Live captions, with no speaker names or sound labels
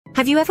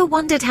Have you ever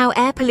wondered how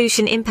air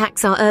pollution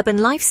impacts our urban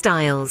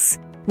lifestyles?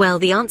 Well,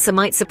 the answer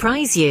might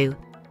surprise you.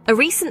 A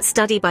recent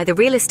study by the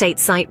real estate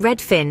site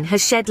Redfin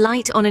has shed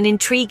light on an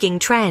intriguing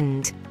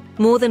trend.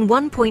 More than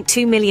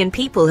 1.2 million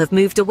people have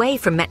moved away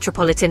from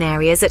metropolitan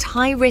areas at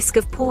high risk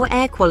of poor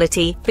air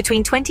quality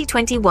between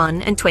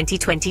 2021 and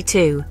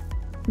 2022.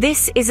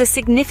 This is a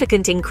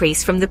significant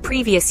increase from the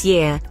previous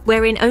year,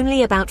 wherein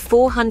only about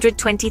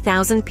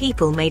 420,000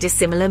 people made a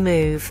similar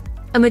move.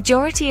 A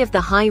majority of the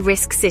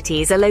high-risk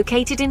cities are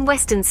located in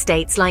western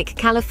states like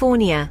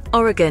California,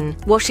 Oregon,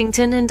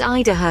 Washington, and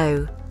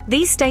Idaho.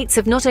 These states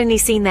have not only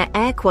seen their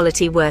air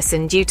quality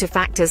worsen due to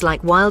factors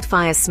like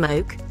wildfire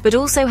smoke, but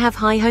also have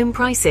high home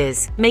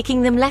prices,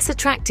 making them less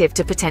attractive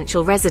to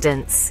potential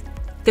residents.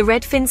 The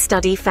Redfin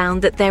study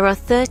found that there are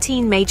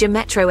 13 major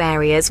metro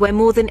areas where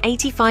more than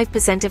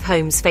 85% of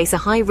homes face a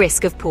high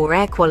risk of poor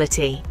air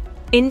quality.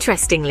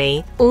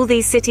 Interestingly, all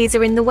these cities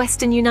are in the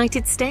western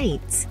United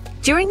States.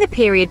 During the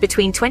period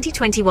between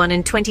 2021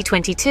 and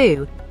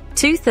 2022,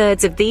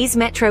 2/3 of these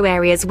metro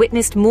areas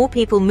witnessed more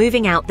people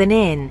moving out than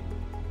in.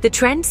 The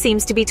trend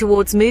seems to be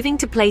towards moving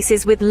to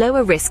places with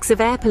lower risks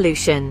of air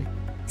pollution.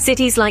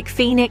 Cities like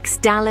Phoenix,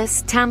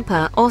 Dallas,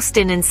 Tampa,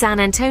 Austin, and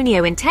San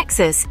Antonio in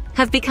Texas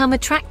have become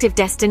attractive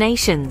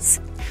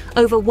destinations.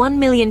 Over 1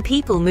 million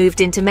people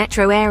moved into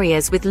metro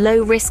areas with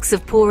low risks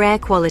of poor air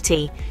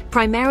quality,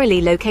 primarily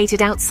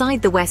located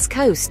outside the West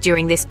Coast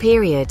during this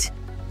period.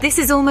 This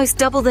is almost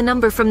double the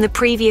number from the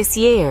previous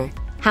year.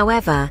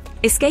 However,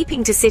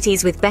 escaping to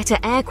cities with better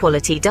air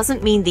quality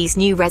doesn't mean these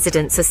new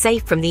residents are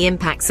safe from the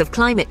impacts of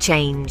climate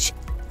change.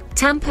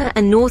 Tampa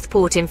and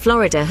Northport in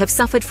Florida have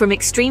suffered from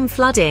extreme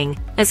flooding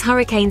as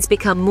hurricanes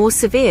become more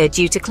severe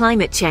due to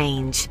climate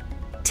change.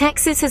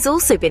 Texas has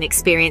also been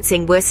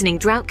experiencing worsening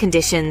drought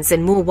conditions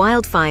and more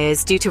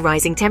wildfires due to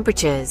rising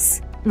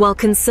temperatures. While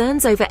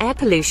concerns over air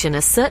pollution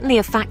are certainly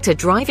a factor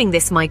driving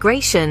this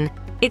migration,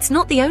 it's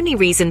not the only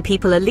reason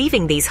people are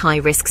leaving these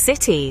high-risk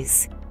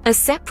cities. A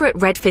separate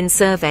Redfin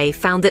survey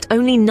found that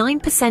only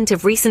 9%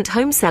 of recent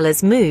home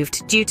sellers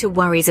moved due to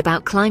worries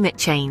about climate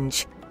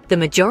change. The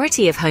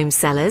majority of home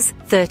sellers,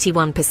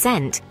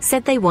 31%,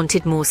 said they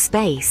wanted more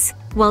space,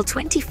 while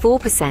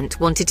 24%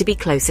 wanted to be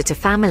closer to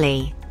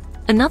family.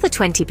 Another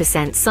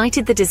 20%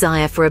 cited the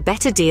desire for a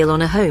better deal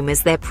on a home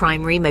as their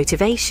primary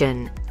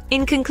motivation.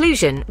 In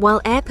conclusion, while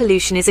air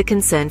pollution is a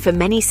concern for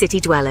many city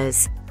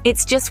dwellers,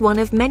 it's just one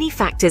of many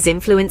factors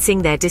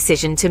influencing their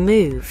decision to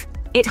move.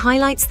 It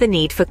highlights the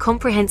need for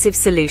comprehensive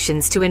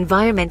solutions to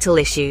environmental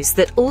issues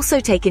that also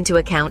take into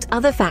account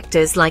other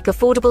factors like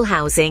affordable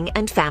housing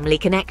and family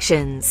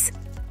connections.